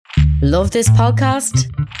Love this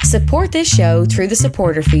podcast? Support this show through the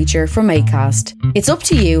supporter feature from Acast. It's up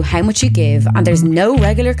to you how much you give, and there's no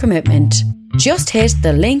regular commitment. Just hit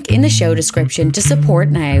the link in the show description to support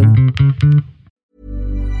now.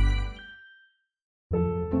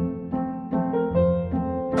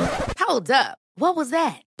 Hold up. What was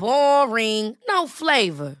that? Boring. No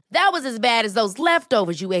flavor. That was as bad as those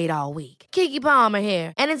leftovers you ate all week. Keke Palmer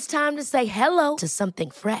here. And it's time to say hello to something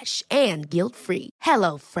fresh and guilt-free.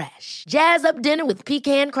 Hello Fresh. Jazz up dinner with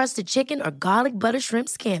pecan-crusted chicken or garlic butter shrimp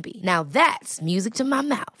scampi. Now that's music to my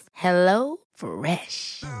mouth. Hello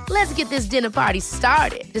Fresh. Let's get this dinner party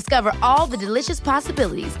started. Discover all the delicious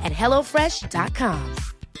possibilities at HelloFresh.com.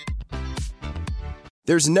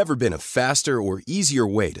 There's never been a faster or easier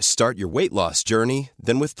way to start your weight loss journey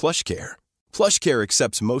than with PlushCare. PlushCare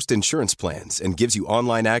accepts most insurance plans and gives you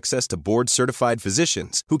online access to board-certified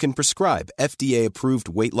physicians who can prescribe FDA-approved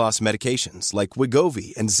weight loss medications like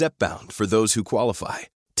Wegovy and Zepbound for those who qualify.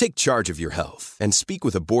 Take charge of your health and speak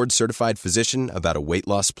with a board-certified physician about a weight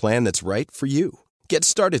loss plan that's right for you. Get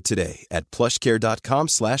started today at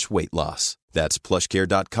plushcare.com/weight loss. That's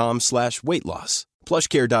plushcare.com/weight loss.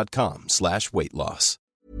 plushcare.com/weight loss.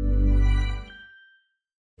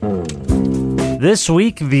 This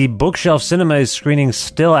week, the Bookshelf Cinema is screening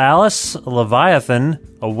Still Alice, Leviathan,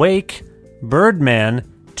 Awake, Birdman,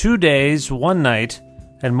 2 Days, 1 Night,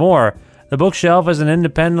 and more. The Bookshelf is an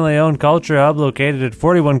independently owned culture hub located at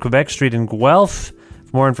 41 Quebec Street in Guelph.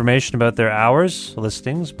 For more information about their hours,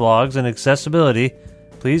 listings, blogs, and accessibility,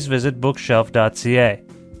 please visit bookshelf.ca.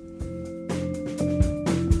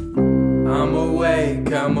 I'm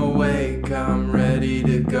awake, I'm ready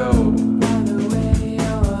to go. By the way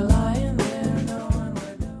you're lying there, no one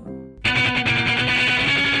would know.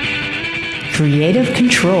 Creative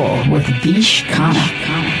Control with Vish Khanna.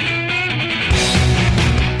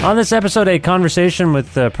 On this episode, a conversation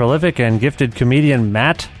with prolific and gifted comedian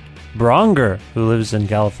Matt Braunger, who lives in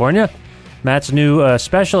California. Matt's new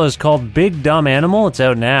special is called Big Dumb Animal. It's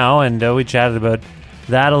out now, and we chatted about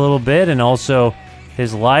that a little bit, and also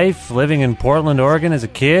his life living in Portland, Oregon as a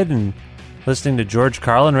kid, and listening to George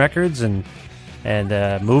Carlin records, and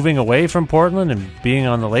moving away from Portland and being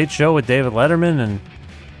on the Late Show with David Letterman,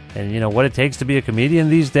 and you know what it takes to be a comedian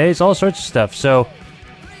these days, all sorts of stuff. So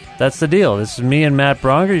that's the deal. This is me and Matt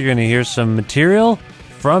Braunger. You're going to hear some material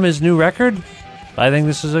from his new record. I think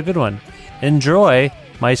this is a good one. Enjoy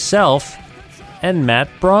myself and Matt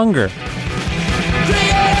Braunger.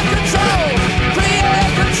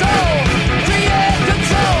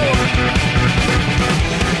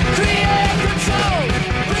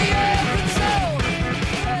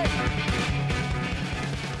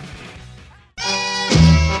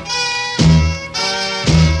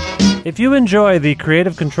 If you enjoy the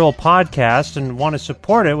Creative Control podcast and want to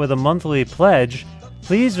support it with a monthly pledge,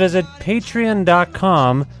 please visit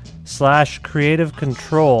patreon.com/Creative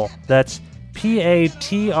Control. That's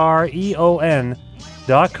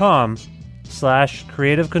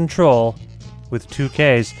patreon.com/Creative Control with 2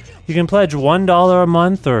 Ks. You can pledge $1 a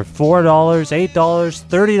month or $4, $8,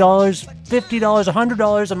 $30, $50,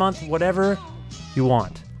 $100 a month, whatever you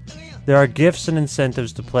want. There are gifts and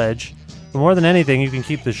incentives to pledge. But more than anything, you can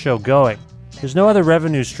keep the show going. There's no other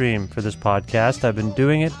revenue stream for this podcast. I've been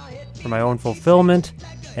doing it for my own fulfillment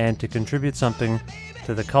and to contribute something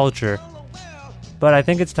to the culture. But I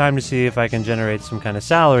think it's time to see if I can generate some kind of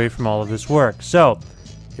salary from all of this work. So,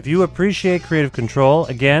 if you appreciate Creative Control,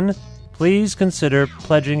 again, please consider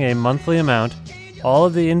pledging a monthly amount. All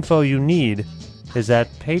of the info you need is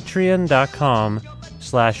at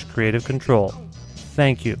patreon.com/Creative Control.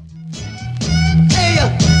 Thank you.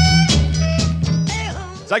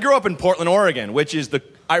 I grew up in Portland, Oregon, which is,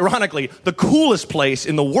 ironically, the coolest place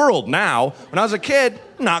in the world now. When I was a kid,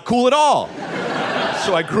 not cool at all.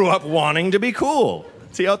 So I grew up wanting to be cool.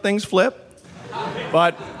 See how things flip?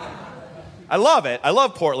 But I love it. I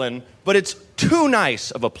love Portland, but it's too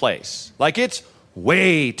nice of a place. Like, it's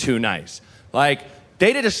way too nice. Like,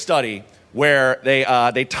 they did a study where they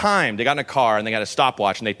got in a car and they got a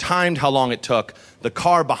stopwatch, and they timed how long it took the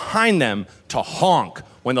car behind them to honk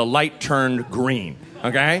when the light turned green.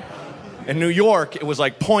 Okay? In New York, it was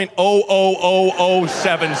like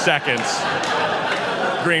 0.00007 seconds.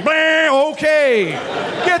 Green. Blah, okay.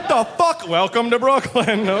 Get the fuck. Welcome to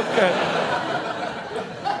Brooklyn. Okay.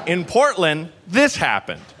 In Portland, this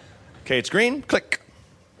happened. Okay, it's green. Click.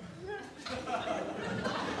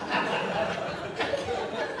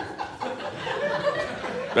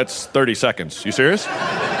 That's 30 seconds. You serious?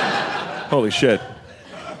 Holy shit.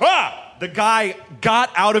 Ah! The guy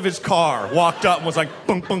got out of his car, walked up, and was like,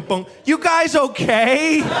 bunk, bunk, bunk. You guys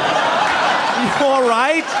okay? You all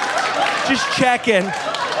right? Just checking.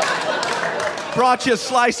 Brought you a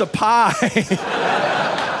slice of pie.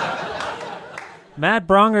 Matt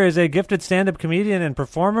Braunger is a gifted stand-up comedian and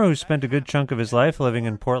performer who spent a good chunk of his life living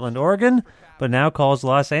in Portland, Oregon, but now calls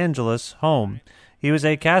Los Angeles home. He was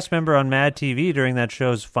a cast member on Mad TV during that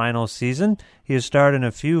show's final season. He has starred in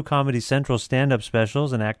a few Comedy Central stand-up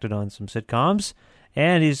specials and acted on some sitcoms,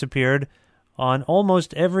 and he's appeared on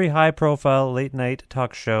almost every high-profile late-night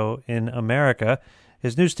talk show in America.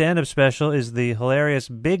 His new stand-up special is the hilarious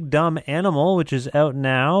Big Dumb Animal, which is out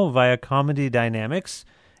now via Comedy Dynamics.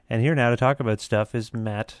 And here now to talk about stuff is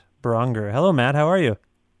Matt Braunger. Hello, Matt. How are you?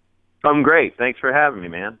 I'm great. Thanks for having me,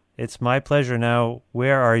 man. It's my pleasure. Now,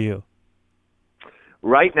 where are you?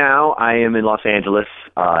 Right now, I am in Los Angeles,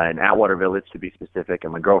 in Atwater Village, to be specific,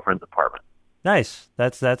 in my girlfriend's apartment. Nice.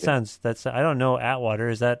 Sounds. I don't know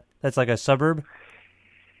Atwater. That's like a suburb?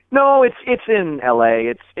 No, it's in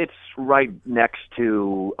L.A. It's right next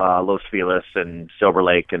to Los Feliz and Silver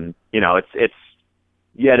Lake, and it's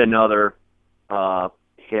yet another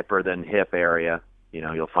hipper than hip area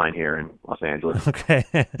you'll find here in Los Angeles. Okay.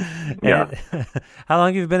 Yeah. How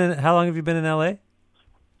long have you been in LA?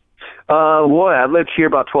 I've lived here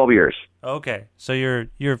about 12 years. Okay. So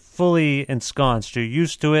you're fully ensconced. You're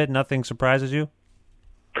used to it. Nothing surprises you?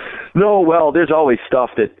 No, well, there's always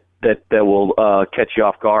stuff that will catch you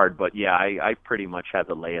off guard, but yeah, I pretty much have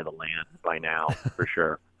the lay of the land by now, for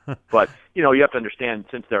sure. But you have to understand,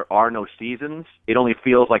 since there are no seasons, it only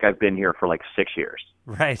feels like I've been here for like 6 years.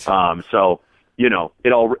 Right. So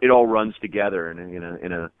it all runs together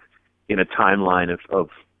in a timeline of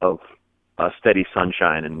steady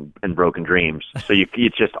sunshine and broken dreams. So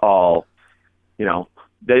it's just all, it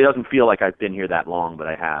doesn't feel like I've been here that long, but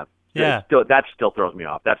I have. Yeah. That still throws me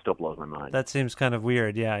off. That still blows my mind. That seems kind of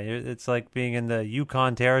weird. Yeah. It's like being in the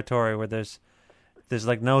Yukon territory where there's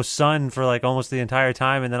like no sun for like almost the entire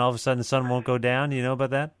time, and then all of a sudden the sun won't go down. You know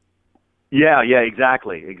about that? Yeah,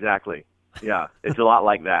 exactly. Yeah, it's a lot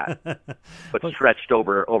like that, but stretched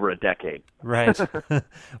over a decade. Right.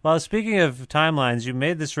 Well, speaking of timelines, you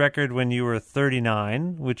made this record when you were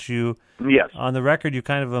 39, which yes, on the record you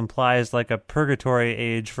kind of imply is like a purgatory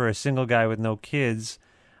age for a single guy with no kids.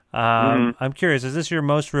 I'm curious, is this your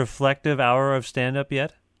most reflective hour of stand-up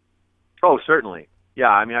yet? Oh, certainly. Yeah,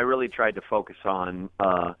 I mean, I really tried to focus on,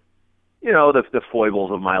 the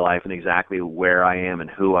foibles of my life and exactly where I am and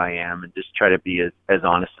who I am, and just try to be as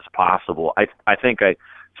honest as possible. I think I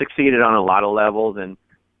succeeded on a lot of levels, and,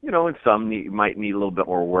 in some might need a little bit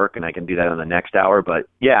more work, and I can do that in the next hour. But,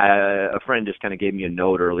 yeah, a friend just kind of gave me a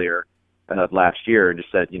note earlier last year and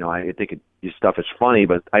just said, I think your stuff is funny,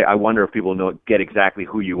 but I wonder if people get exactly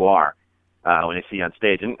who you are when they see you on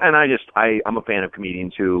stage. And I'm a fan of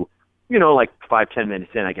comedians who, like 5-10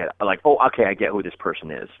 minutes in, I get like, oh, okay, I get who this person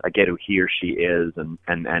is. I get who he or she is,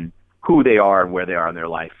 and who they are and where they are in their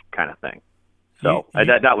life, kind of thing. So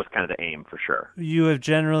that was kind of the aim, for sure. You have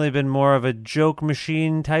generally been more of a joke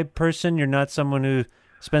machine type person. You're not someone who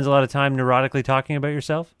spends a lot of time neurotically talking about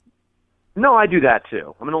yourself. No, I do that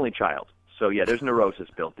too. I'm an only child, so yeah, there's neurosis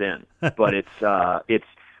built in. But it's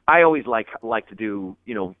I always like to do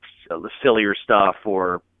sillier stuff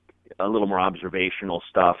or a little more observational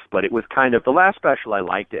stuff, but it was kind of, the last special I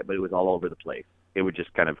liked it, but it was all over the place. It would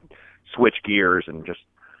just kind of switch gears and just,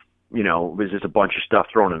 it was just a bunch of stuff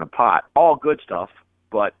thrown in a pot. All good stuff,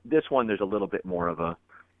 but this one there's a little bit more of a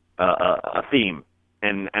theme.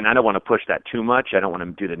 And I don't want to push that too much. I don't want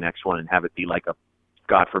to do the next one and have it be like a,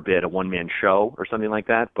 God forbid, a one-man show or something like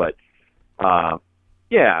that. But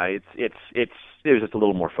yeah, it was just a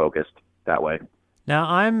little more focused that way. Now,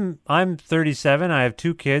 I'm 37. I have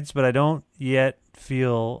 2 kids, but I don't yet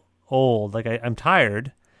feel old. Like I'm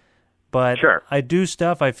tired, but sure, I do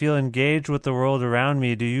stuff. I feel engaged with the world around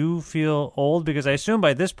me. Do you feel old? Because I assume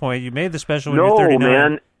by this point you made the special when you're 39. No,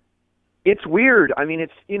 man. It's weird. I mean,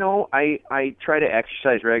 it's I try to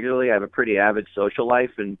exercise regularly. I have a pretty avid social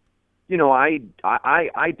life, and I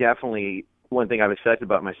definitely, one thing I've accepted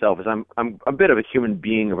about myself is I'm a bit of a human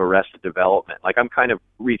being of arrested development. Like, I'm kind of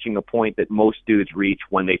reaching a point that most dudes reach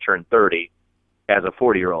when they turn 30 as a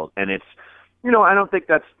 40-year-old. And it's, I don't think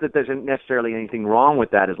that there's necessarily anything wrong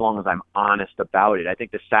with that as long as I'm honest about it. I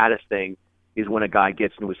think the saddest thing is when a guy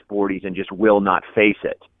gets into his 40s and just will not face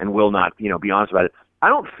it and will not, be honest about it. I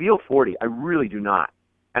don't feel 40. I really do not.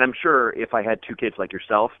 And I'm sure if I had 2 kids like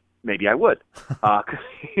yourself, maybe I would. 'Cause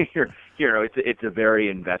it's a very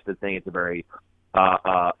invested thing. It's a very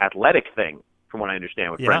athletic thing, from what I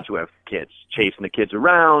understand, with friends who have kids, chasing the kids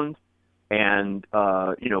around and,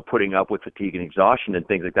 putting up with fatigue and exhaustion and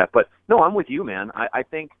things like that. But no, I'm with you, man. I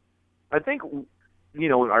think,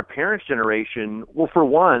 our parents' generation, well, for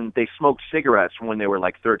one, they smoked cigarettes when they were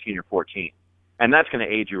like 13 or 14. and that's going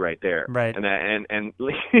to age you right there. Right. And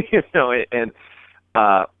you know, and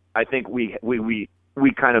I think we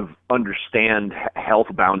kind of understand health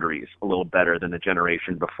boundaries a little better than the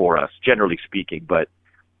generation before us, generally speaking. But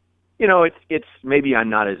you know, it's maybe I'm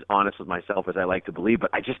not as honest with myself as I like to believe, but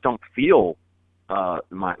I just don't feel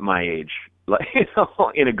my age, like, you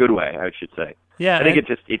know, in a good way, I should say. Yeah, I think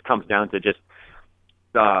it comes down to just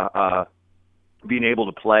being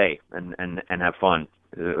able to play and have fun.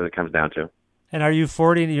 It comes down to. And are you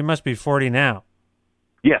 40? You must be 40 now.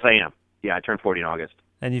 Yes, I am. Yeah, I turned 40 in August.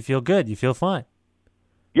 And you feel good. You feel fine.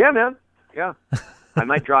 Yeah, man. Yeah. I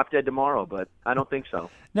might drop dead tomorrow, but I don't think so.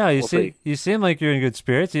 No, We'll see. You seem like you're in good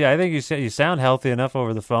spirits. Yeah, I think you sound healthy enough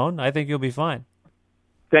over the phone. I think you'll be fine.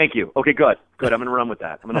 Thank you. Okay, good. Good. I'm going to run with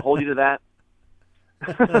that. I'm going to hold you to that.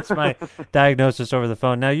 That's my diagnosis over the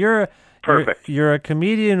phone. Now Perfect. You're a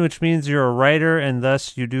comedian, which means you're a writer, and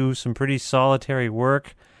thus you do some pretty solitary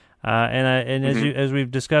work. And as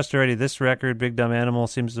we've discussed already, this record, Big Dumb Animal,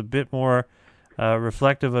 seems a bit more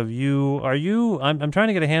reflective of you. Are you? I'm trying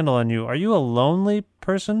to get a handle on you. Are you a lonely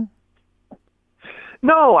person?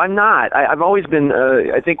 No, I'm not. I've always been.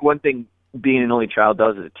 I think one thing being an only child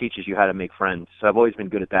does is it teaches you how to make friends. So I've always been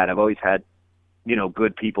good at that. I've always had, you know,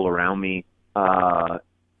 good people around me.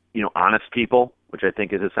 You know, honest people, which I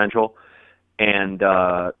think is essential. And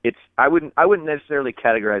I wouldn't necessarily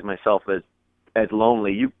categorize myself as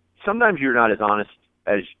lonely. Sometimes you're not as honest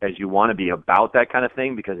as you want to be about that kind of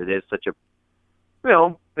thing, because it is such a, you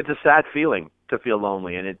know, it's a sad feeling to feel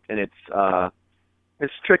lonely, and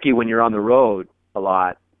it's tricky when you're on the road a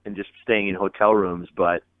lot and just staying in hotel rooms.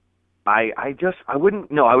 But I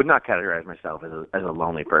would not categorize myself as a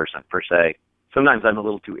lonely person per se. Sometimes I'm a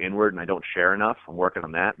little too inward and I don't share enough. I'm working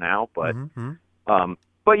on that now, but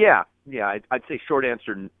but yeah, I'd say short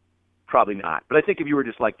answer, probably not. But I think if you were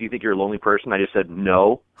just like, do you think you're a lonely person? I just said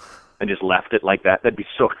no, and just left it like that. That'd be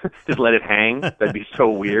so, just let it hang. That'd be so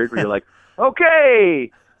weird. Where you're like,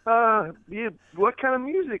 okay, what kind of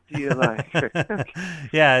music do you like?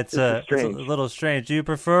 Yeah, it's strange. a little strange. Do you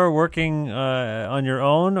prefer working on your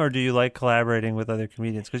own, or do you like collaborating with other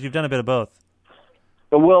comedians? Because you've done a bit of both.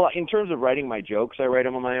 Well, in terms of writing my jokes, I write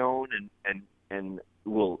them on my own, and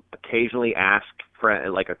will occasionally ask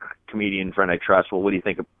like a comedian friend I trust, well, what do you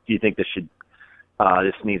think? Do you think this should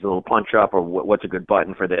this needs a little punch up, or what's a good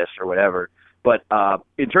button for this, or whatever? But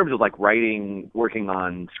in terms of like working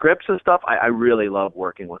on scripts and stuff, I really love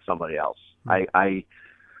working with somebody else. I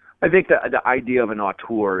think that the idea of an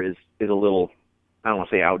auteur is a little, I don't want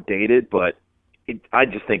to say outdated, but I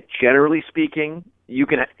just think generally speaking, you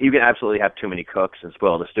can absolutely have too many cooks and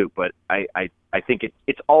spoil the stew. But I think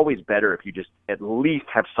it's always better if you just at least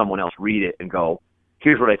have someone else read it and go,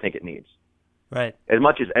 here's what I think it needs. Right. As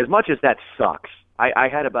much as that sucks, I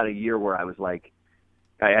had about a year where I was like,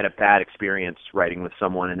 I had a bad experience writing with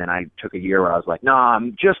someone, and then I took a year where I was like, nah,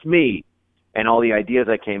 I'm just me. And all the ideas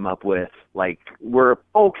I came up with, like, were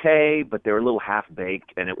okay, but they were a little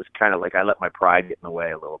half-baked, and it was kind of like I let my pride get in the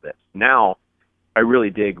way a little bit. Now, I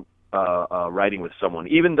really dig writing with someone,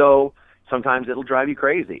 even though sometimes it'll drive you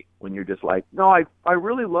crazy when you're just like, no, I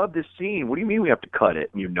really love this scene. What do you mean we have to cut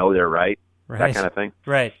it? And you know they're right. That kind of thing.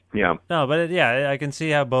 Right. Yeah. No, but yeah, I can see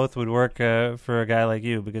how both would work for a guy like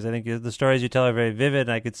you, because I think the stories you tell are very vivid,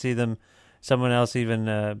 and I could see someone else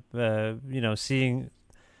even, seeing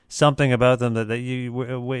something about them that you,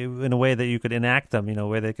 in a way that you could enact them,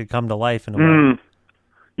 where they could come to life in a way.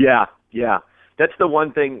 Yeah. That's the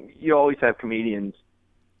one thing. You always have comedians,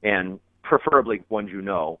 and preferably ones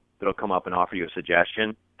that'll come up and offer you a suggestion.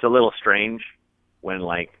 It's a little strange when,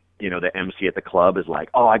 like, the MC at the club is like,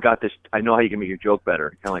 oh, I got this. I know how you can make your joke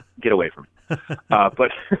better. Kind of like, get away from me.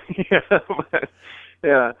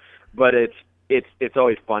 But it's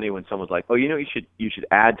always funny when someone's like, oh, you should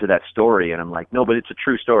add to that story. And I'm like, no, but it's a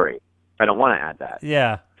true story. I don't want to add that.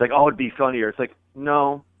 Yeah. It's like, oh, it'd be funnier. It's like,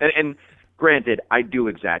 no. And granted, I do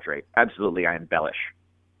exaggerate. Absolutely, I embellish.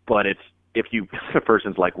 But if the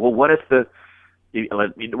person's like, well, what if the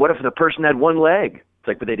person had one leg? It's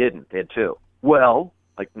like, but they didn't. They had two. Well,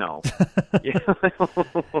 like, no. Not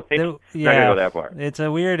gonna go that far. It's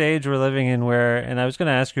a weird age we're living in and I was going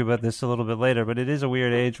to ask you about this a little bit later, but it is a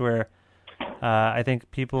weird age where I think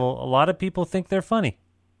a lot of people think they're funny.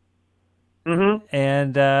 Mm-hmm.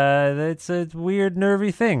 And it's a weird,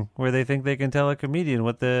 nervy thing where they think they can tell a comedian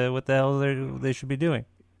what the hell they should be doing.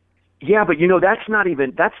 Yeah, but that's not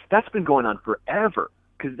even that's been going on forever.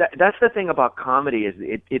 Because that's the thing about comedy is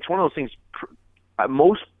it's one of those things.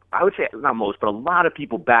 I would say not most, but a lot of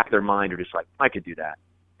people back their mind are just like, I could do that,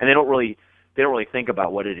 and they don't really think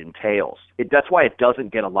about what it entails. That's why it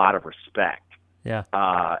doesn't get a lot of respect. Yeah.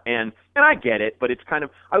 And I get it, but it's kind of,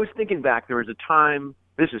 I was thinking back, there was a time,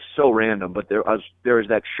 this is so random, but there was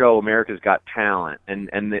that show, America's Got Talent, and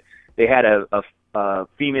they had a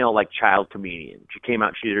female, like, child comedian. She came out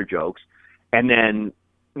and she did her jokes, and then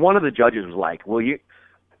one of the judges was like, well, you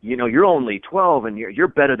know, you're only 12 and you're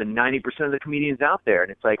better than 90% of the comedians out there.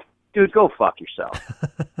 And it's like, dude, go fuck yourself.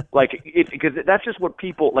 Like, because that's just what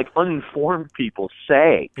people, like, uninformed people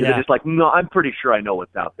say. Because they're just like, no, I'm pretty sure I know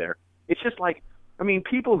what's out there. It's just like, I mean,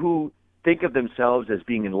 people who think of themselves as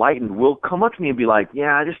being enlightened will come up to me and be like,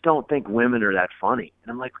 yeah, I just don't think women are that funny.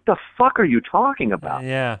 And I'm like, what the fuck are you talking about?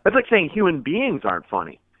 Yeah. That's like saying human beings aren't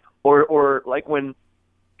funny. Or like when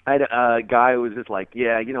I had a guy who was just like,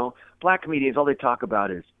 yeah, you know, black comedians, all they talk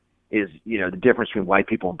about is, you know, the difference between white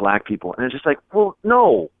people and black people. And it's just like, well,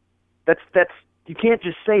 no, that's, you can't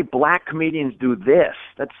just say black comedians do this.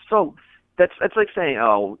 That's like saying,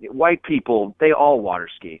 oh, white people, they all water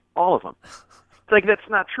ski, all of them. It's like, that's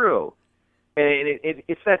not true. And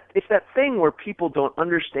it's that thing where people don't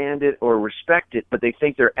understand it or respect it, but they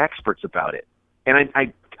think they're experts about it. And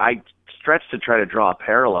I stretch to try to draw a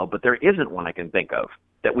parallel, but there isn't one I can think of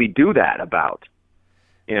that we do that about.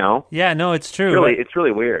 You know? Yeah, no, it's true. It's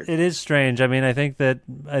really weird. It is strange. I mean, I think a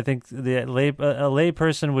lay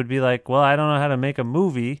person would be like, well, I don't know how to make a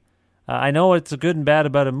movie. I know what's good and bad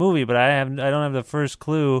about a movie, but I don't have the first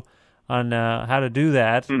clue on how to do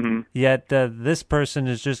that. Mm-hmm. Yet this person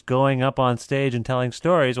is just going up on stage and telling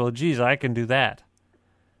stories. Well, geez, I can do that.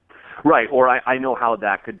 Right, or I know how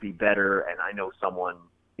that could be better, and I know someone,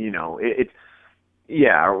 you know,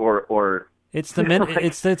 or it's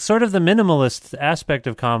it's sort of the minimalist aspect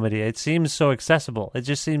of comedy. It seems so accessible. It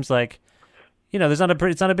just seems like, you know, it's not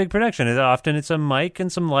a big production. It's a mic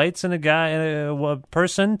and some lights and a guy and a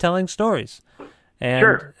person telling stories, and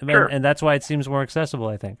sure. And that's why it seems more accessible,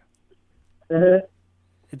 I think.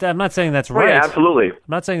 Mm-hmm. I'm not saying that's right. Yeah, absolutely. I'm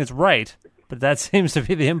not saying it's right, but that seems to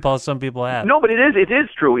be the impulse some people have. No, but it is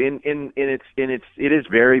true. It is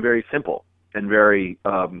very, very simple and very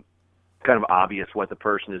kind of obvious what the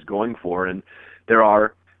person is going for, and there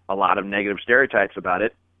are a lot of negative stereotypes about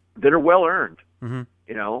it that are well earned. Mm-hmm.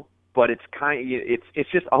 You know, but it's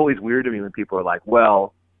just always weird to me when people are like,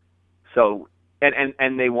 well, so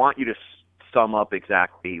and they want you to sum up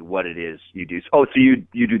exactly what it is you do. Oh, so you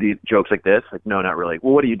do these jokes like this? Like, no, not really.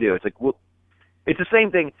 Well, what do you do? It's like, well, it's the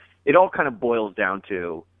same thing. It all kind of boils down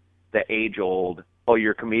to the age-old, oh,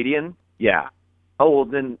 you're a comedian? Yeah. Oh, well,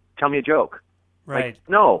 then tell me a joke. Right. Like,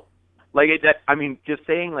 no. Like, just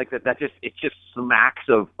saying like that it just smacks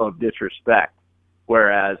of disrespect.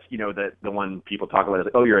 Whereas, you know, the one people talk about is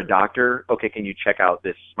like, oh, you're a doctor? Okay, can you check out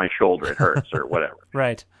this, my shoulder, it hurts, or whatever.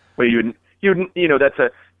 Right. Well, you know,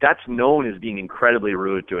 that's known as being incredibly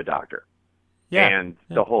rude to a doctor. Yeah. And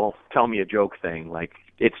the whole tell me a joke thing, like,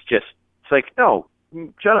 it's like, no,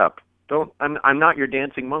 shut up. I'm not your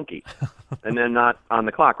dancing monkey. And I'm not on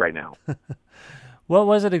the clock right now. What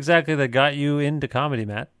was it exactly that got you into comedy,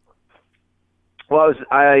 Matt? Well,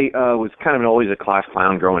 I was kind of always a class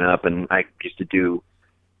clown growing up, and I used to do,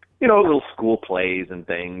 you know, little school plays and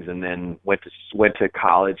things, and then went to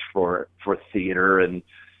college for theater, and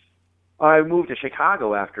I moved to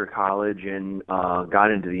Chicago after college and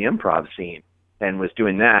got into the improv scene and was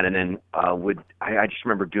doing that, and then I just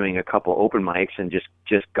remember doing a couple open mics and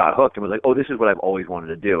just got hooked and was like, oh, this is what I've always wanted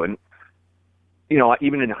to do. And you know,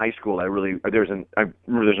 even in high school, I remember there's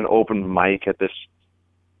an open mic at this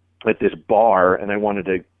bar, and I wanted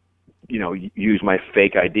to, you know, use my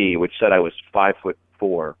fake ID, which said I was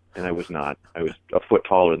 5'4", and I was not. I was a foot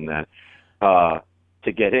taller than that,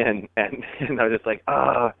 to get in, and I was just like,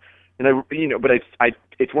 and I, you know, but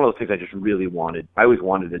it's one of those things I just really wanted. I always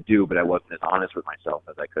wanted to do, but I wasn't as honest with myself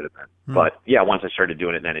as I could have been. But yeah, once I started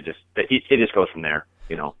doing it, then it just goes from there,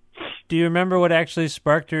 you know. Do you remember what actually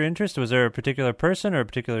sparked your interest? Was there a particular person or a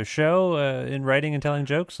particular show in writing and telling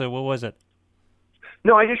jokes? Or what was it?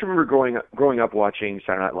 No, I just remember growing up watching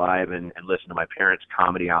Saturday Night Live and listening to my parents'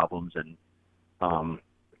 comedy albums and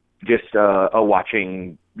just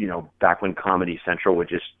watching, you know, back when Comedy Central would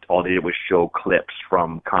just, all they did was show clips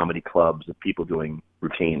from comedy clubs of people doing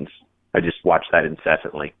routines. I just watched that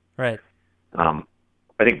incessantly. Right. I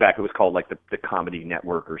think back it was called like the Comedy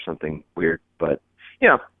Network or something weird. But, you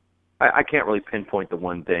know, I can't really pinpoint the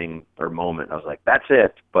one thing or moment. I was like, that's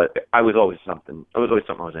it. But I was always something I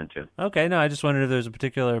was into. Okay, no, I just wondered if there was a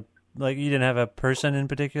particular, like, you didn't have a person in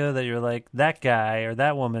particular that you're like, that guy or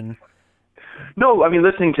that woman. No, I mean,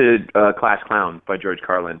 listening to Class Clown by George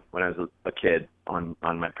Carlin when I was a kid on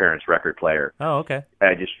my parents' record player. Oh, okay.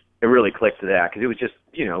 It really clicked to that because it was just,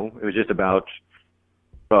 you know, it was just about,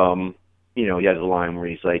 you know, he has a line where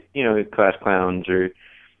he's like, you know, class clowns are,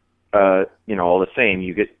 all the same,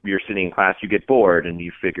 you're sitting in class, you get bored, and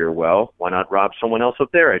you figure, well, why not rob someone else of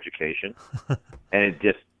their education? And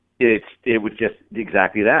it was just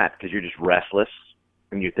exactly that, because you're just restless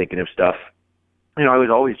and you're thinking of stuff. I was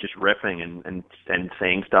always just riffing and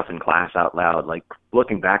saying stuff in class out loud. Like,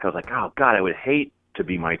 looking back, I was like, oh God, I would hate to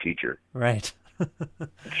be my teacher. Right.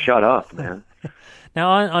 Shut up, man. Now,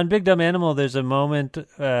 on Big Dumb Animal, there's a moment,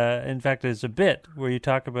 in fact, there's a bit where you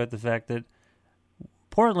talk about the fact that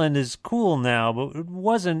Portland is cool now, but it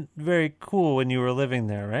wasn't very cool when you were living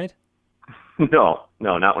there, right? No,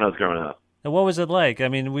 not when I was growing up. Now, what was it like? I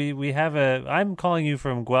mean, we have I'm calling you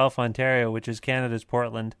from Guelph, Ontario, which is Canada's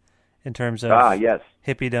Portland, in terms of yes.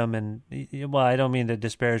 hippiedom and, well, I don't mean to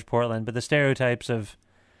disparage Portland, but the stereotypes of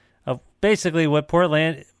basically what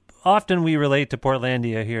Portland, often we relate to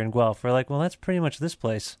Portlandia here in Guelph. We're like, well, that's pretty much this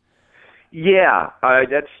place. Yeah,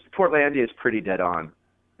 Portlandia is pretty dead on.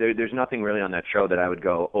 There's nothing really on that show that I would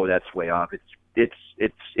go, oh, that's way off. It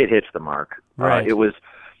hits the mark. Right. It was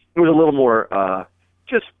a little more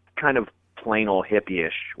just kind of plain old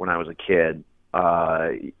hippie-ish when I was a kid.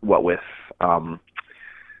 What with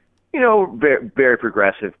very, very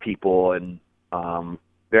progressive people and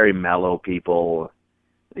very mellow people.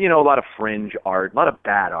 A lot of fringe art, a lot of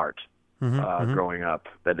bad art growing up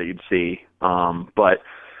that you'd see. But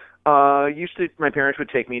my parents would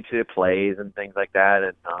take me to plays and things like that,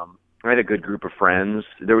 and I had a good group of friends.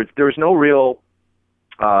 There was no real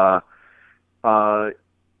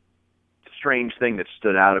strange thing that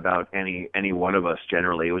stood out about any one of us.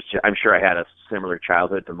 Generally, it was. I'm sure I had a similar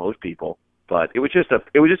childhood to most people, but it was just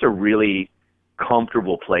a really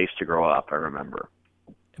comfortable place to grow up. I remember.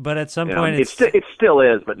 But at some point, it still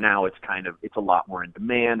is. But now it's a lot more in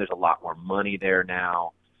demand. There's a lot more money there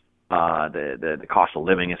now. The cost of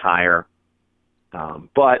living is higher.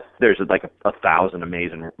 But there's like 1,000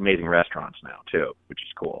 amazing restaurants now too, which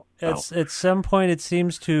is cool. At some point, it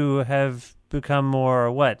seems to have become more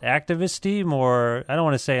activist-y, more, I don't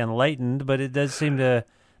want to say enlightened, but it does seem to.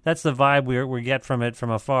 That's the vibe we get from it from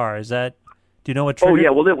afar. Is that? Do you know what triggered? Oh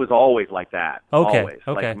yeah, well it was always like that. Okay. Always.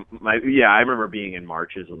 Okay. I remember being in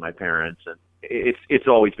marches with my parents, and it's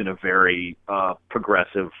always been a very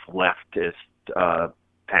progressive leftist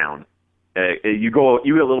town. You get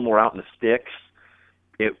a little more out in the sticks,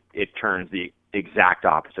 it turns the exact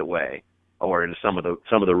opposite way, or into some of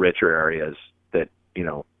the richer areas that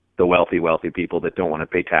the wealthy people that don't want to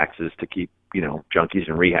pay taxes to keep junkies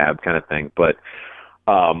in rehab kind of thing. But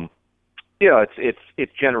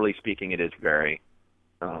it's generally speaking, it is very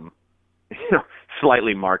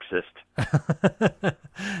slightly Marxist.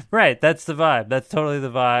 Right, that's the vibe. That's totally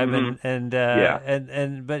the vibe. Mm-hmm.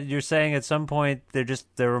 And but you're saying at some point there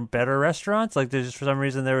were better restaurants. Like there's just for some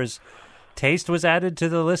reason taste was added to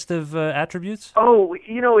the list of attributes. Oh,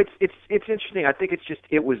 it's interesting. I think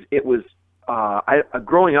it was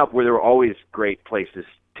growing up where there were always great places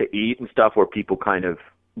to eat and stuff where people kind of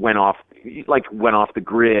went off the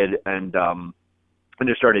grid and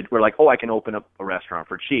we're like, oh, I can open up a restaurant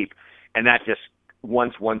for cheap. And that just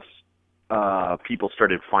once people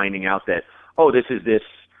started finding out that, oh, this is this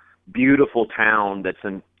beautiful town that's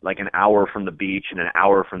an hour from the beach and an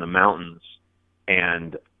hour from the mountains,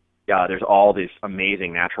 and there's all these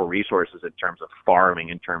amazing natural resources in terms of farming,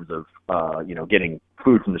 in terms of getting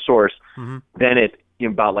food from the source. Mm-hmm. Then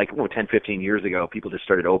about 10, 15 years ago, people just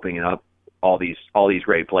started opening up all these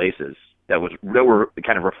great places that were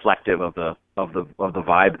kind of reflective of the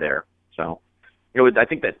vibe there. So I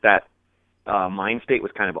think that mind state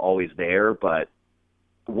was kind of always there, but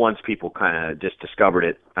once people kind of just discovered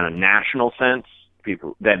it on a national sense,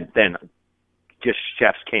 people then just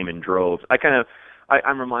chefs came in droves.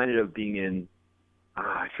 I'm reminded of being in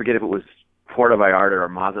I forget if it was Puerto Vallarta or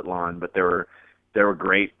Mazatlan, but there were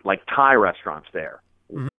great Thai restaurants there.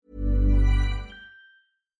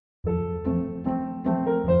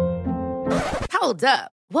 Hold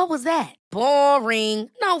up. What was that? Boring.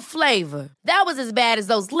 No flavor. That was as bad as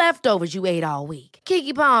those leftovers you ate all week.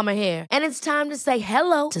 Keke Palmer here, and it's time to say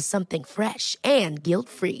hello to something fresh and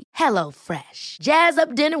guilt-free. HelloFresh. Jazz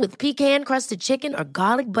up dinner with pecan-crusted chicken or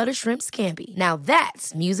garlic butter shrimp scampi. Now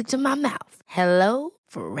that's music to my mouth.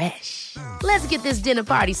 HelloFresh. Let's get this dinner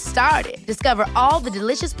party started. Discover all the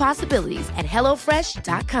delicious possibilities at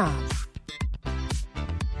HelloFresh.com.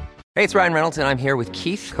 Hey, it's Ryan Reynolds, and I'm here with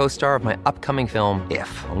Keith, co-star of my upcoming film,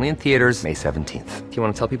 If, only in theaters May 17th. Do you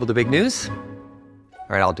want to tell people the big news?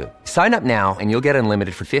 All right, I'll do it. Sign up now and you'll get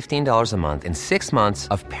unlimited for $15 a month and 6 months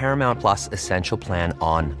of Paramount Plus Essential Plan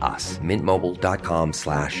on us.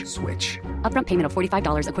 MintMobile.com/switch. Upfront payment of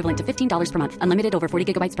 $45 equivalent to $15 per month. Unlimited over 40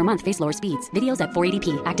 gigabytes per month. Face lower speeds. Videos at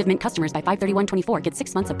 480p. Active Mint customers by 531.24 get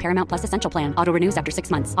 6 months of Paramount Plus Essential Plan. Auto renews after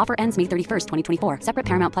 6 months. Offer ends May 31st, 2024. Separate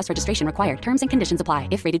Paramount Plus registration required. Terms and conditions apply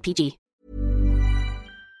if rated PG.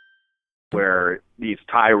 Where these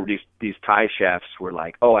Thai chefs were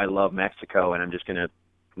like, oh, I love Mexico, and I'm just gonna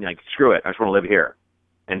screw it, I just want to live here.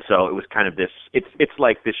 And so it was kind of this. It's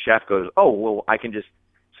like this chef goes, oh, well, I can just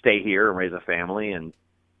stay here and raise a family and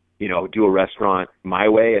do a restaurant my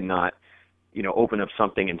way and not open up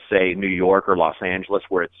something in, say, New York or Los Angeles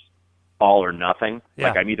where it's all or nothing. Yeah.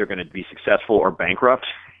 Like I'm either going to be successful or bankrupt.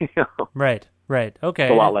 Right. Okay.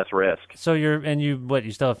 It's a lot less risk. So you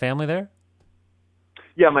still have family there?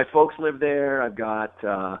 Yeah, my folks live there. I've got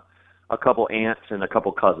a couple aunts and a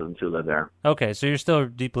couple cousins who live there. Okay, so you're still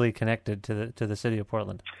deeply connected to the city of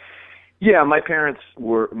Portland. Yeah, my parents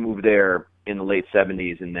moved there in the late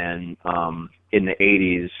 70s, and then in the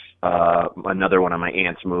 80s, another one of my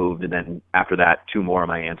aunts moved, and then after that, two more of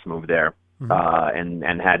my aunts moved there,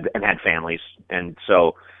 and had families, and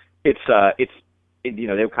so they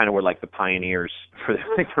kind of were like the pioneers for the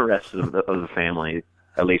rest of the family.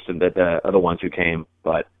 At least the other ones who came,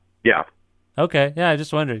 but yeah. Okay, yeah, I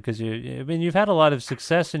just wondered because you've had a lot of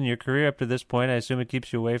success in your career up to this point. I assume it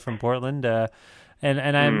keeps you away from Portland, I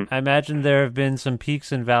imagine there have been some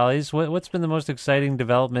peaks and valleys. What's been the most exciting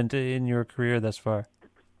development in your career thus far?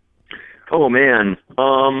 Oh man,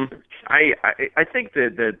 I think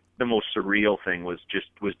that the most surreal thing was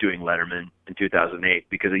doing Letterman in 2008,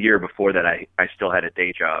 because a year before that I still had a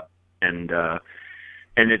day job, and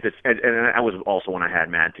that was also when I had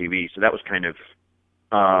Mad TV, so that was kind of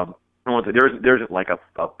there's like a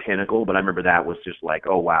pinnacle, but I remember that was just like,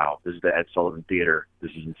 oh wow, this is the Ed Sullivan Theater,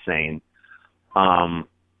 this is insane. And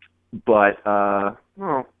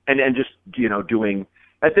just doing,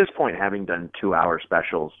 at this point, having done 2-hour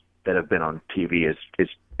specials that have been on TV is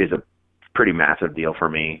a pretty massive deal for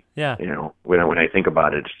me. Yeah. When I think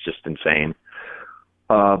about it, it's just insane.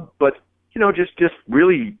 But just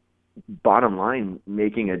really, bottom line,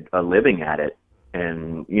 making a living at it.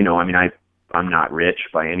 And, I'm not rich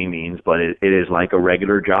by any means, but it is like a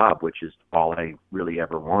regular job, which is all I really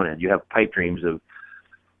ever wanted. You have pipe dreams of,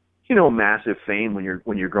 massive fame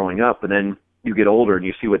when you're growing up, but then you get older and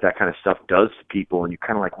you see what that kind of stuff does to people, and you're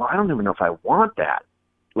kind of like, well, I don't even know if I want that.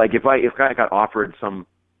 Like if I got offered some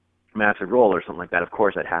massive role or something like that, of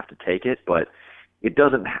course I'd have to take it, but it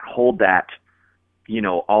doesn't hold that,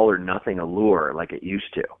 all or nothing allure like it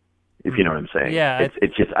used to. If you know what I'm saying. Yeah.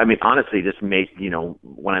 It's just, honestly, just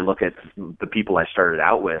when I look at the people I started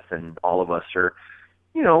out with, and all of us are,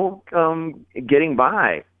 getting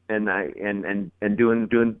by and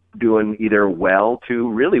doing either well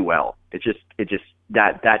to really well. It just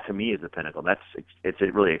that to me is the pinnacle. It's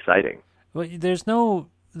really exciting. Well,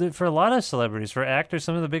 for a lot of celebrities, for actors,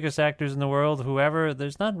 some of the biggest actors in the world, whoever,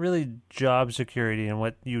 there's not really job security in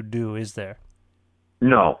what you do, is there?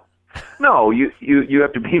 No, you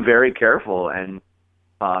have to be very careful and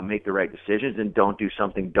make the right decisions, and don't do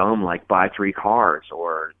something dumb like buy 3 cars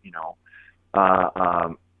or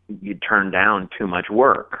you turn down too much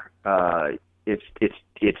work. It's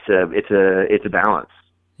a balance.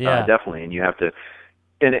 Yeah, definitely, and you have to.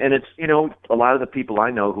 And it's a lot of the people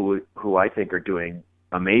I know who I think are doing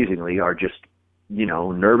amazingly are just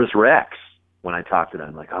nervous wrecks when I talk to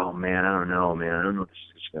them. Like, oh man, I don't know if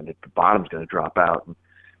the bottom's going to drop out. And,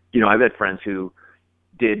 I've had friends who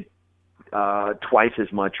did twice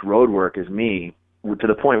as much road work as me, to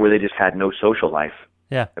the point where they just had no social life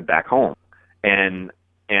back home. And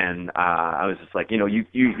I was just like,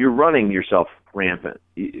 you're running yourself rampant.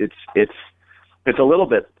 It's a little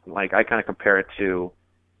bit like, I kind of compare it to,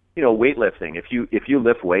 weightlifting. If you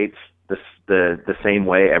lift weights the same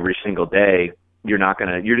way every single day,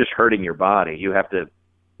 you're just hurting your body. You have to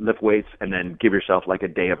lift weights and then give yourself like a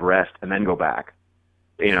day of rest and then go back.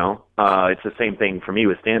 It's the same thing for me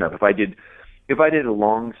with stand-up. If I did a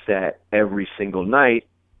long set every single night,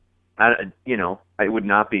 I would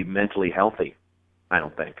not be mentally healthy, I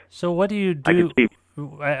don't think. So what do you do?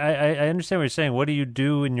 I understand what you're saying. What do you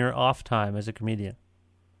do in your off time as a comedian?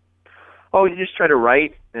 Oh, you just try to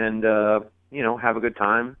write and have a good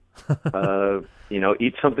time.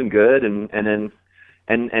 Eat something good and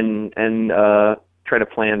try to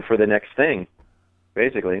plan for the next thing,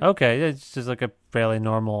 basically. Okay, it's just like a fairly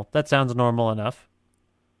normal. That sounds normal enough.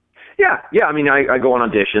 Yeah. I go on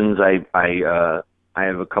auditions. I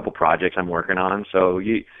have a couple projects I'm working on, so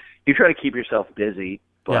you try to keep yourself busy,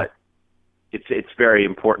 but it's very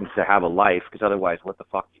important to have a life, because otherwise, what the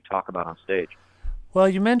fuck do you talk about on stage? Well,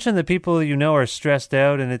 you mentioned that people you know are stressed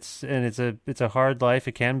out, and it's a hard life.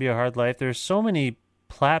 It can be a hard life. There's so many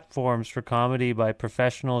platforms for comedy by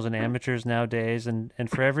professionals and amateurs nowadays, and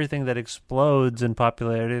for everything that explodes in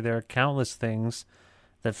popularity, there are countless things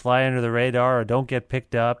that fly under the radar or don't get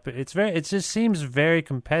picked up. It just seems very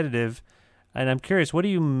competitive, and I'm curious, what do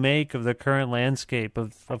you make of the current landscape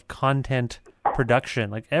of content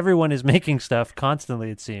production? Like, everyone is making stuff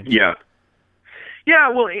constantly, it seems. Yeah.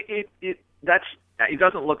 Well, it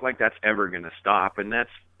doesn't look like that's ever going to stop, and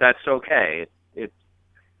that's okay.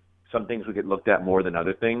 Some things will get looked at more than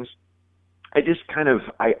other things. I just kind of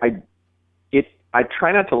I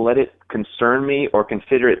try not to let it concern me or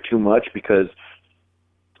consider it too much, because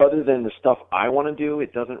other than the stuff I want to do,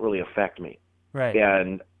 it doesn't really affect me. Right.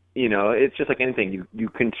 And it's just like anything. You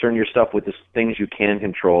concern yourself with the things you can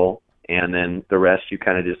control, and then the rest you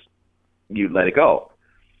kind of just let it go.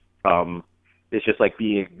 It's just like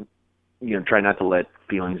being, try not to let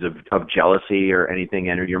feelings of jealousy or anything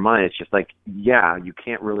enter your mind. It's just like, you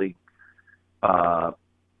can't really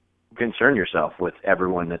concern yourself with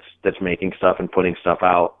everyone that's making stuff and putting stuff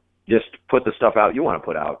out. Just put the stuff out you want to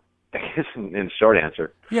put out, I guess, in short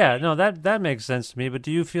answer. Yeah, no, that makes sense to me. But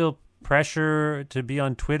do you feel pressure to be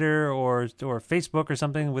on Twitter or Facebook or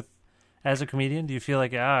something as a comedian? Do you feel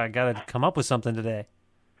like, I got to come up with something today?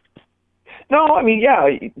 No, I mean,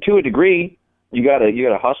 to a degree, you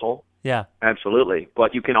gotta hustle. Yeah, absolutely.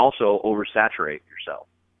 But you can also oversaturate yourself,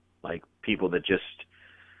 like people that just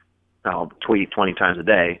tweet 20 times a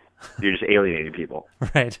day. You're just alienating people.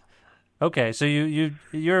 Right. Okay. So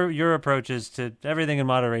your approach is to everything in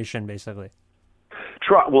moderation, basically.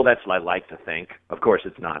 Well, that's what I like to think. Of course,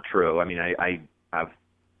 it's not true. I mean, I have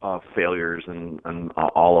failures and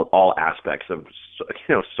all aspects of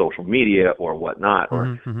social media or whatnot,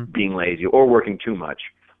 or being lazy or working too much.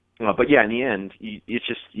 But in the end, you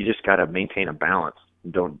just got to maintain a balance.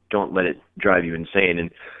 Don't let it drive you insane.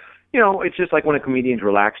 And it's just like when a comedian's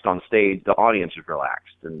relaxed on stage, the audience is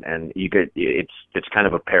relaxed, and you get it's kind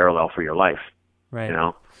of a parallel for your life. Right.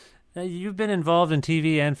 Now, you've been involved in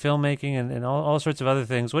TV and filmmaking and all sorts of other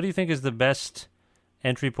things. What do you think is the best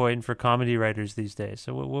entry point for comedy writers these days?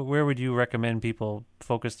 So where would you recommend people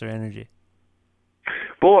focus their energy?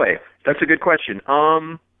 Boy, that's a good question.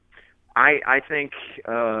 I think,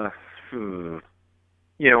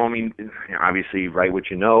 obviously write what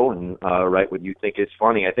you know and write what you think is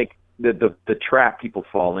funny. I think the trap people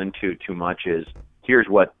fall into too much is, here's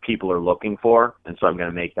what people are looking for, and so I'm going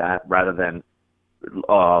to make that, rather than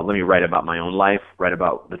let me write about my own life, write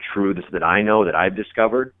about the truths that I know, that I've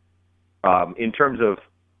discovered. In terms of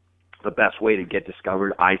the best way to get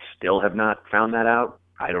discovered, I still have not found that out.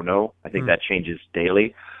 I don't know. I think that changes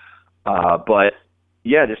daily. But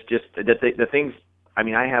yeah, just the things. I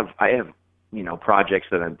mean, I have projects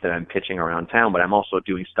that I'm pitching around town, but I'm also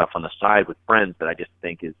doing stuff on the side with friends that I just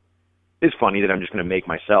think is funny, that I'm just going to make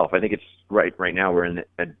myself. I think it's right now we're in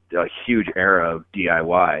a huge era of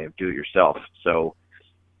DIY, of do it yourself. So,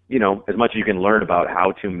 as much as you can learn about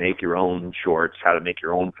how to make your own shorts, how to make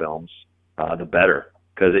your own films, the better.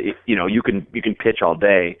 Because you can pitch all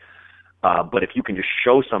day, but if you can just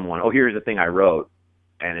show someone, here's the thing I wrote,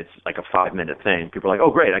 and it's like a 5-minute thing, people are like,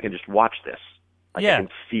 oh great, I can just watch this. I can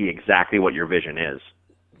see exactly what your vision is.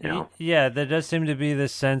 Yeah, there does seem to be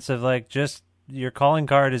this sense of like, just your calling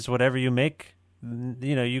card is whatever you make.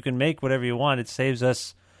 You can make whatever you want. It saves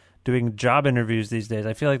us doing job interviews these days.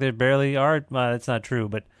 I feel like there barely are. Well, that's not true,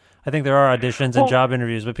 but I think there are auditions and job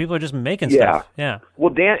interviews, but people are just making stuff. Yeah.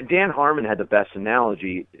 Well, Dan Harmon had the best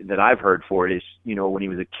analogy that I've heard for it is, when he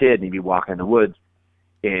was a kid and he'd be walking in the woods,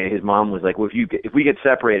 and his mom was like, well, if we get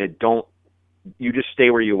separated, you just stay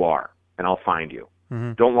where you are and I'll find you.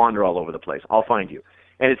 Mm-hmm. Don't wander all over the place. I'll find you.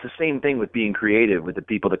 And it's the same thing with being creative, with the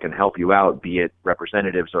people that can help you out, be it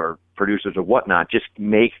representatives or producers or whatnot. Just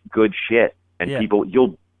make good shit, and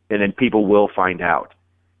then people will find out.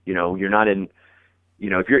 You're not in,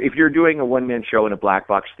 if you're doing a one-man show in a black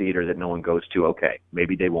box theater that no one goes to, okay,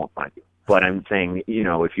 maybe they won't find you. But I'm saying,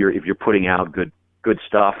 if you're putting out good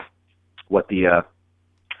stuff, what the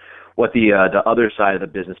other side of the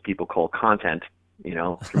business people call content, if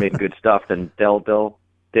you're making good stuff, then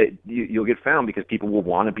you'll get found, because people will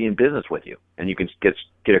want to be in business with you, and you can get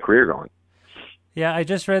a career going. Yeah, I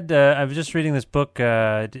just read. I was just reading this book.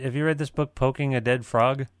 Have you read this book, Poking a Dead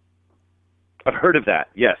Frog? I've heard of that.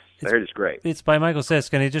 Yes, I heard it's great. It's by Michael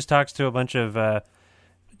Sisk, and he just talks to a bunch of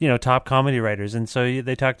top comedy writers, and so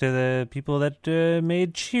they talk to the people that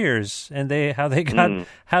made Cheers, and how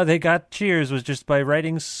they got Cheers was just by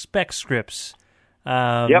writing spec scripts.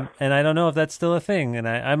 Yep. And I don't know if that's still a thing. And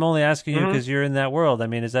I'm only asking you because you're in that world. I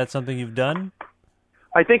mean, is that something you've done?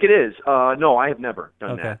 I think it is. No, I have never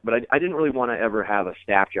done Okay. that. But I didn't really want to ever have a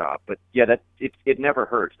staff job. But yeah, it never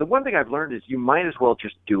hurts. The one thing I've learned is you might as well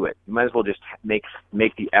just do it. You might as well just make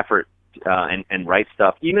the effort and write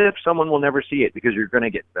stuff, even if someone will never see it, because you're going to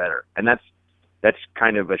get better. And that's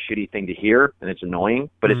kind of a shitty thing to hear, and it's annoying.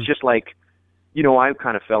 But it's just like, I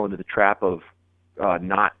kind of fell into the trap of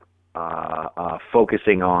not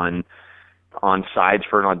focusing on sides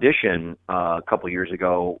for an audition a couple years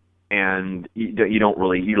ago. And you don't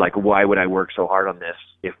really, you're like, why would I work so hard on this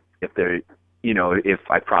if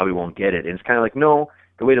I probably won't get it? And it's kind of like, no,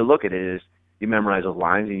 the way to look at it is you memorize those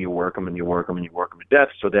lines and you work them and you work them and you work them to death,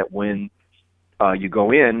 so that when you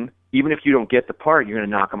go in, even if you don't get the part, you're going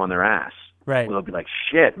to knock them on their ass. Right. They'll be like,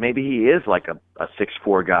 shit, maybe he is like a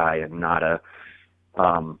 6'4" guy and not a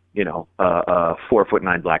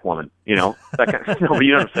 4'9" black woman, that kind of, no, but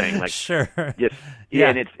you know what I'm saying? Like, Sure. Yeah.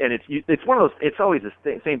 And it's one of those, it's always the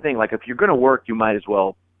same thing. Like, if you're going to work, you might as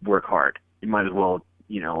well work hard. You might as well,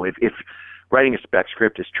 if writing a spec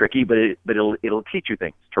script is tricky, but it'll teach you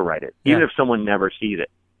things to write it, even if someone never sees it.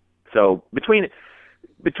 So between a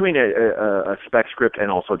spec script and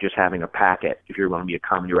also just having a packet, if you're going to be a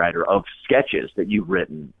comedy writer, of sketches that you've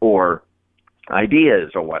written or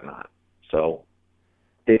ideas or whatnot. So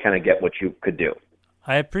they kind of get what you could do.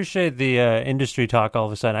 I appreciate the industry talk all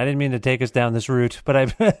of a sudden. I didn't mean to take us down this route, but I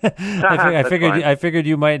figured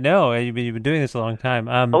you might know. You've been doing this a long time.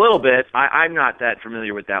 A little bit. I'm not that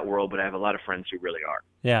familiar with that world, but I have a lot of friends who really are.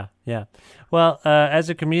 Yeah. Well, as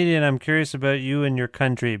a comedian, I'm curious about you and your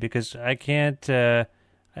country, because I can't. I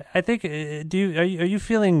think. Are you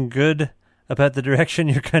feeling good about the direction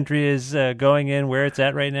your country is going in, where it's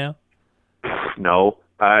at right now? No,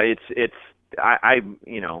 I'm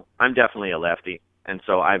definitely a lefty. And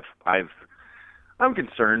so I'm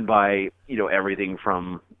concerned by, everything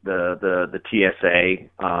from the TSA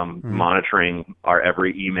monitoring our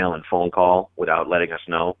every email and phone call without letting us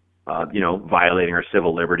know, violating our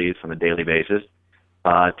civil liberties on a daily basis,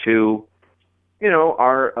 to,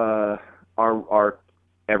 our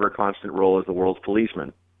ever constant role as the world's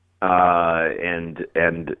policeman, and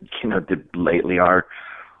lately our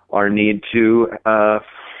need to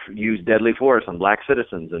use deadly force on black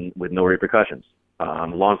citizens and with no repercussions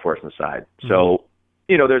on the law enforcement side. Mm-hmm. So,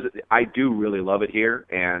 I do really love it here,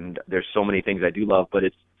 and there's so many things I do love, but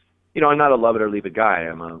it's, I'm not a love it or leave it guy.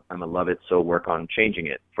 I'm a love it, so work on changing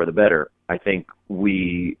it for the better. I think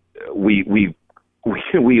we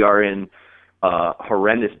are in a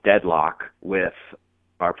horrendous deadlock with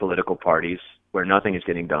our political parties where nothing is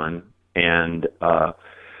getting done, and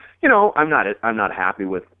I'm not happy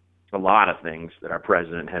with a lot of things that our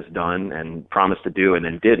president has done and promised to do and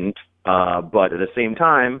then didn't. But at the same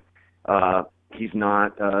time, he's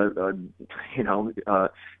not,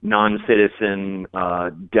 non-citizen,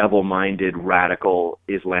 devil-minded, radical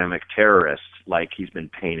Islamic terrorist like he's been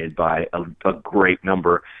painted by a great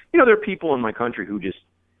number. There are people in my country who they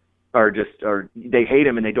hate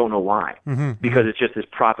him and they don't know why, because it's just this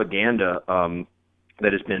propaganda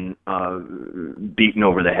that has been beaten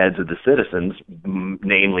over the heads of the citizens,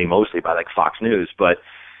 namely mostly by like Fox News. But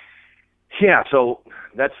yeah, so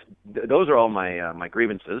those are all my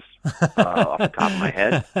grievances off the top of my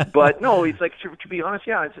head. But no, it's like, to be honest,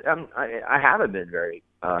 yeah, I haven't been very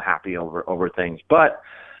happy over things. But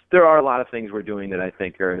there are a lot of things we're doing that I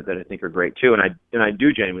think are great too, and I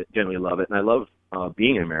do genuinely love it, and I love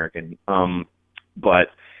being an American. But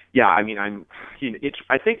yeah, I mean, I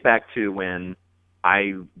think back to when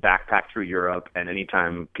I backpacked through Europe, and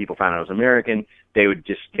anytime people found out I was American, they would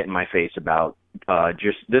just get in my face about I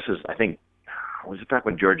think, was it back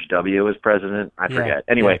when George W. was president? I forget.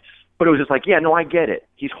 Anyway, but it was just like, yeah, no, I get it.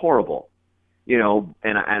 He's horrible, but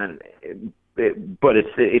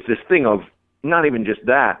it's this thing of not even just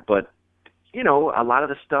that, but a lot of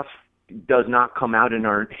the stuff does not come out in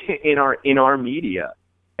our media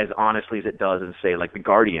as honestly as it does in, say, like The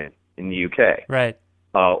Guardian in the UK. Right.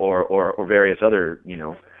 Or various other,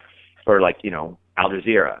 or like, Al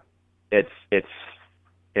Jazeera. It's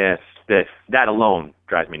that alone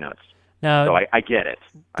drives me nuts. Now, so I get it.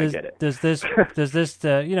 I get it. Does this,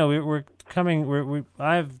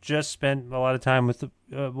 I've just spent a lot of time with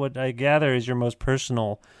what I gather is your most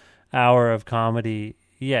personal hour of comedy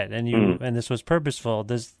yet, and this was purposeful.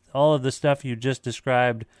 Does all of the stuff you just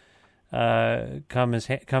described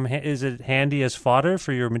is it handy as fodder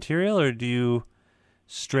for your material, or do you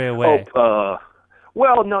stray away?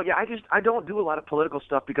 Well, no, yeah, I don't do a lot of political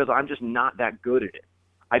stuff because I'm just not that good at it.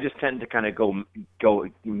 I just tend to kind of go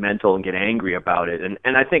mental and get angry about it,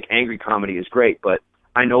 and I think angry comedy is great, but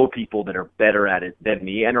I know people that are better at it than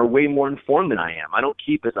me and are way more informed than I am. I don't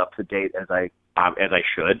keep as up to date as I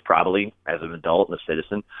should, probably, as an adult and a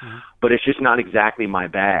citizen. Mm-hmm. But it's just not exactly my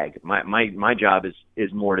bag. My job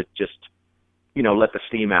is more to just, let the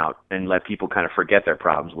steam out and let people kind of forget their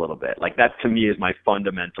problems a little bit. Like, that to me is my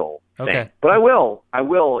fundamental thing. But I will,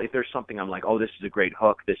 if there's something I'm like, oh, this is a great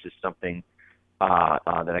hook, this is something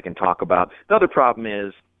that I can talk about. The other problem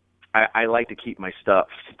is I like to keep my stuff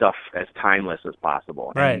as timeless as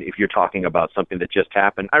possible. Right. And if you're talking about something that just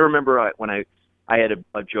happened, I remember when I had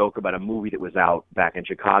a joke about a movie that was out back in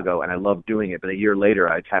Chicago, and I loved doing it. But a year later,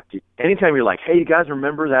 I'd have to. Anytime you're like, "Hey, you guys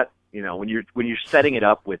remember that?" When you're setting it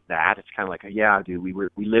up with that, it's kind of like, "Yeah, dude, we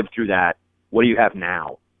lived through that. What do you have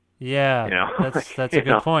now?" Yeah, that's a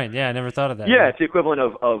good point. Yeah, I never thought of that. Yeah, it's the equivalent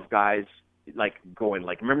of guys like going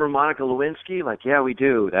like, "Remember Monica Lewinsky?" Like, "Yeah, we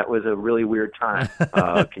do. That was a really weird time.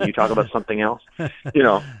 Can you talk about something else?"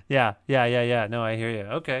 Yeah. No, I hear you.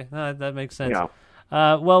 Okay, no, that makes sense. Yeah.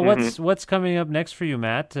 Well, what's coming up next for you,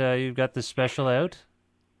 Matt? You've got this special out?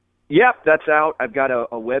 Yep, that's out. I've got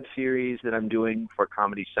a web series that I'm doing for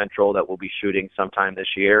Comedy Central that we'll be shooting sometime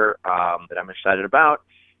this year that I'm excited about.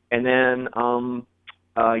 And then,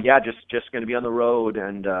 just going to be on the road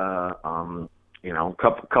and, a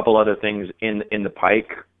couple other things in the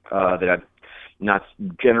pike that I'm not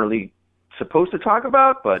generally supposed to talk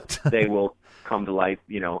about, but they will come to light,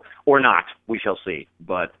 or not. We shall see.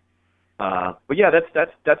 But yeah,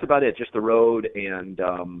 that's about it. Just the road, and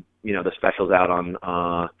the specials out on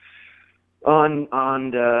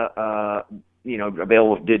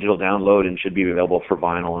available digital download, and should be available for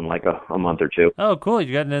vinyl in like a month or two. Oh, cool!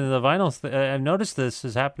 You got into the vinyls. I've noticed this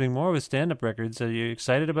is happening more with stand-up records. Are you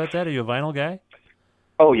excited about that? Are you a vinyl guy?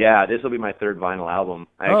 Oh yeah, this will be my third vinyl album.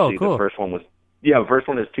 Actually, cool. The first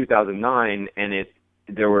one is 2009, and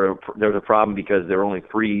there was a problem because there were only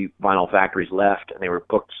 3 vinyl factories left, and they were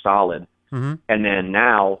booked solid. Mm-hmm. And then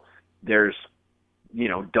now there's,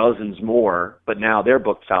 dozens more, but now they're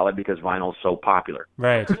booked solid because vinyl's so popular.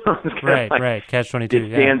 Right. Right. Catch-22.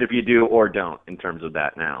 It's damned if you do or don't in terms of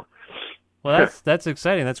that now. Well, that's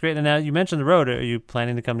exciting. That's great. And now you mentioned the road. Are you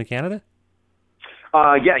planning to come to Canada?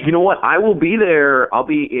 Yeah, you know what? I will be there. I'll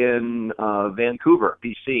be in Vancouver,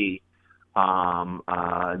 BC,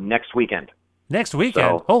 next weekend. Next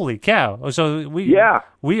weekend? So, holy cow. So we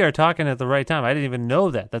are talking at the right time. I didn't even know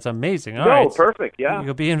that. That's amazing. All right. Perfect. Yeah.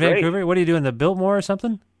 You'll be in Vancouver? Great. What are you doing, the Biltmore or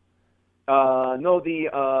something? No,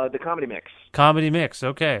 the Comedy Mix. Comedy Mix.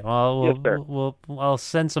 Okay. Well, yes, sir. I'll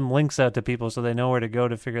send some links out to people so they know where to go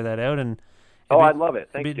to figure that out. And I'd love it.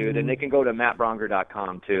 Thanks, dude. And they can go to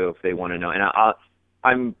mattbronger.com too if they want to know. And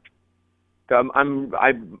I'm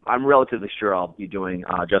relatively sure I'll be doing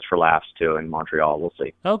Just for Laughs too in Montreal. We'll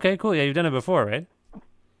see. Okay, cool. Yeah, you've done it before, right?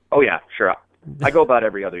 Oh yeah, sure. I go about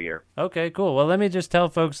every other year. Okay, cool. Well, let me just tell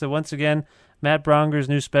folks that once again, Matt Bronger's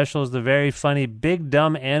new special is the very funny Big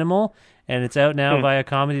Dumb Animal, and it's out now via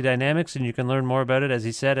Comedy Dynamics, and you can learn more about it, as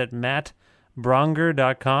he said, at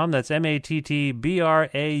mattbronger.com. That's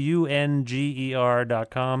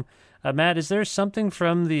MattBraunger.com. Matt, is there something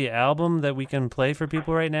from the album that we can play for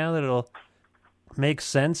people right now that'll make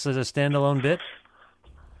sense as a standalone bit?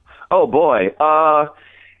 Oh boy,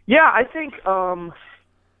 yeah, I think trying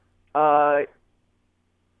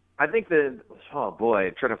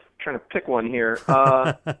to pick one here.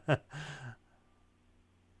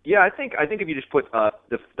 Yeah, I think if you just put the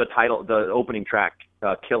title, the opening track,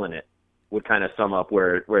 "Killing It," would kind of sum up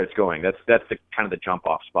where it's going. That's the kind of the jump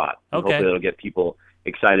off spot. Okay. Hopefully, it'll get people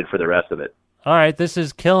excited for the rest of it. All right, this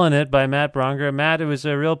is Killing It by Matt Bronger. Matt, it was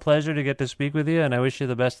a real pleasure to get to speak with you, and I wish you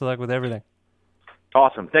the best of luck with everything.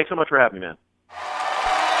 Awesome. Thanks so much for having me, man.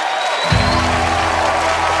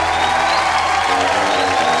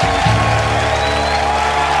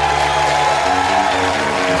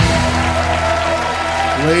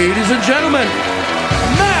 Ladies and gentlemen,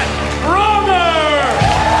 Matt Bronger!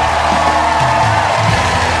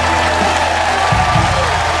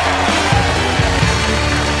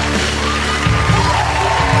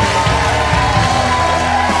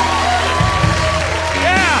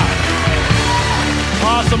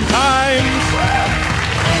 Awesome times.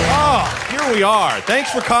 Oh, here we are.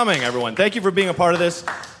 Thanks for coming, everyone. Thank you for being a part of this.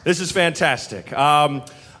 This is fantastic.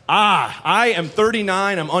 I am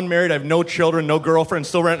 39. I'm unmarried. I have no children, no girlfriend,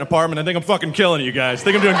 still rent an apartment. I think I'm fucking killing it, you guys. I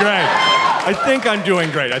think I'm doing great. I think I'm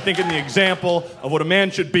doing great. I think in the example of what a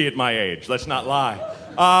man should be at my age. Let's not lie.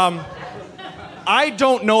 I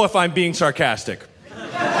don't know if I'm being sarcastic.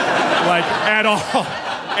 Like, at all.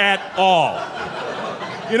 At all.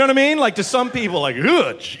 You know what I mean? Like, to some people, like,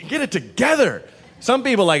 ugh, get it together. Some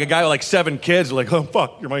people, like a guy with like 7 kids, are like, oh,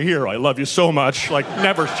 fuck, you're my hero. I love you so much. Like,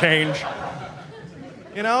 never change.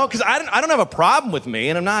 You know, because I don't have a problem with me,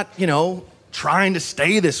 and I'm not, trying to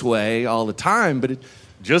stay this way all the time, but it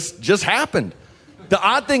just happened. The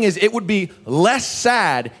odd thing is, it would be less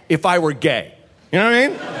sad if I were gay. You know what I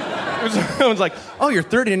mean? It was like, oh, you're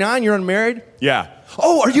 39, you're unmarried? Yeah.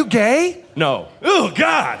 Oh, are you gay? No. Oh,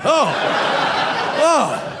 God. Oh.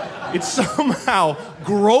 It's somehow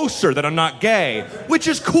grosser that I'm not gay, which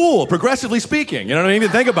is cool, progressively speaking. You know what I mean? If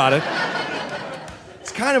you think about it.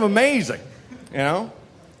 It's kind of amazing, you know?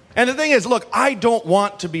 And the thing is, look, I don't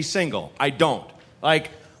want to be single. I don't. Like,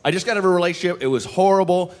 I just got out of a relationship. It was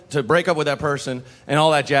horrible to break up with that person and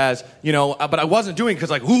all that jazz, but I wasn't doing it because,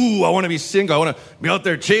 like, ooh, I want to be single. I want to be out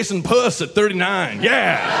there chasing puss at 39.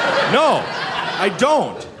 Yeah. No, I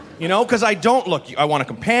don't. Because I don't look. I want a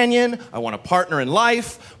companion. I want a partner in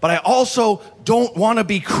life. But I also don't want to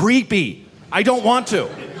be creepy. I don't want to,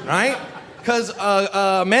 right? Because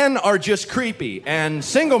men are just creepy, and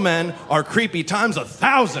single men are creepy times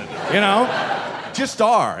 1,000. Just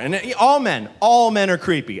are. And all men are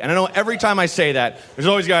creepy. And I know every time I say that, there's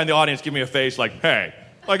always a guy in the audience give me a face like, hey,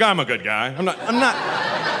 like I'm a good guy. I'm not.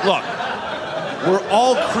 Look, we're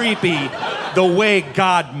all creepy the way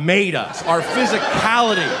God made us. Our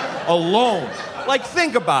physicality alone. Like,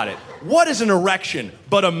 think about it. What is an erection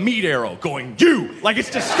but a meat arrow going, you? Like, it's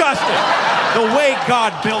disgusting. The way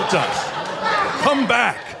God built us. Come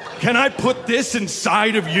back. Can I put this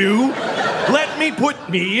inside of you? Let me put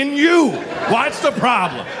me in you. What's the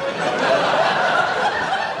problem?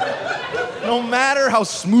 No matter how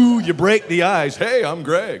smooth you break the ice, hey, I'm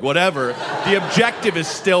Greg, whatever, the objective is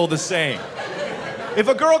still the same. If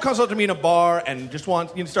a girl comes up to me in a bar and just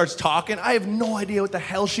starts talking, I have no idea what the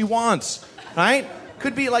hell she wants, right?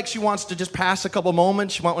 Could be like she wants to just pass a couple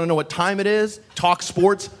moments. She might want to know what time it is, talk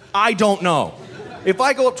sports. I don't know. If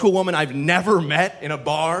I go up to a woman I've never met in a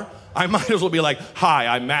bar, I might as well be like, hi,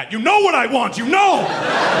 I'm Matt. You know what I want, you know!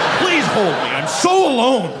 Please hold me, I'm so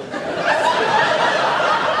alone.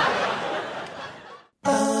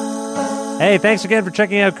 Hey, thanks again for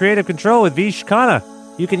checking out Creative Control with Vish Khanna.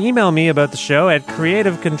 You can email me about the show at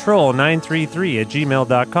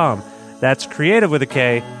creativecontrol933@gmail.com. That's creative with a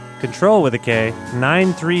K, control with a K,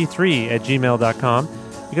 933@gmail.com.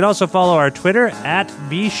 You can also follow our Twitter at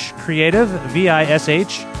Vish Creative,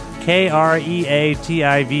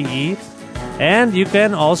 VishKreative. And you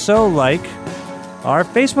can also like our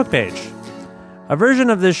Facebook page. A version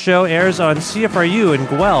of this show airs on CFRU in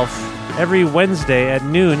Guelph every Wednesday at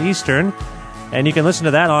noon Eastern. And you can listen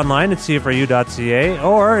to that online at cfru.ca,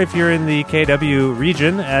 or if you're in the KW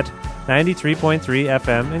region at 93.3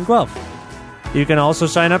 FM in Guelph. You can also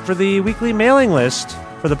sign up for the weekly mailing list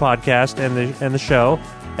for the podcast and the show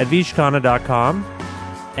at vishkhanna.com,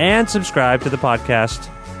 and subscribe to the podcast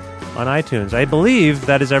on iTunes. I believe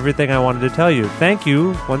that is everything I wanted to tell you. Thank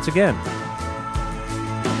you once again.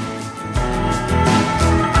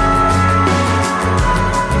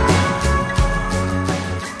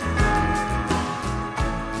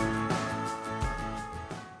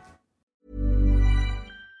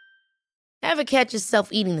 Ever catch yourself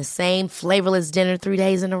eating the same flavorless dinner 3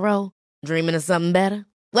 days in a row? Dreaming of something better?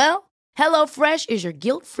 Well, HelloFresh is your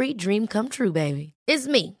guilt-free dream come true, baby. It's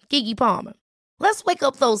me, Keke Palmer. Let's wake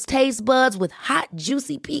up those taste buds with hot,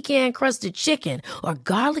 juicy pecan-crusted chicken or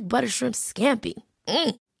garlic butter shrimp scampi.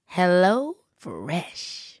 Hello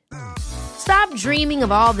Fresh. Stop dreaming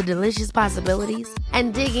of all the delicious possibilities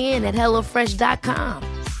and dig in at HelloFresh.com.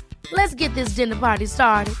 Let's get this dinner party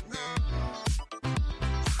started.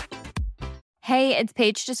 Hey, it's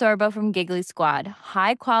Paige DeSorbo from Giggly Squad.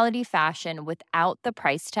 High quality fashion without the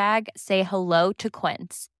price tag. Say hello to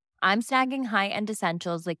Quince. I'm snagging high-end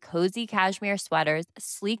essentials like cozy cashmere sweaters,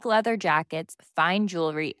 sleek leather jackets, fine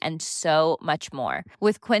jewelry, and so much more.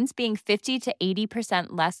 With Quince being 50 to 80%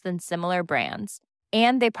 less than similar brands.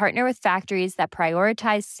 And they partner with factories that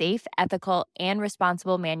prioritize safe, ethical, and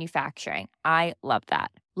responsible manufacturing. I love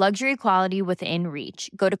that. Luxury quality within reach.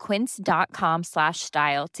 Go to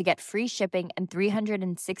quince.com/style to get free shipping and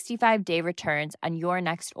 365-day returns on your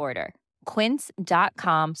next order.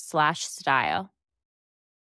 Quince.com/style.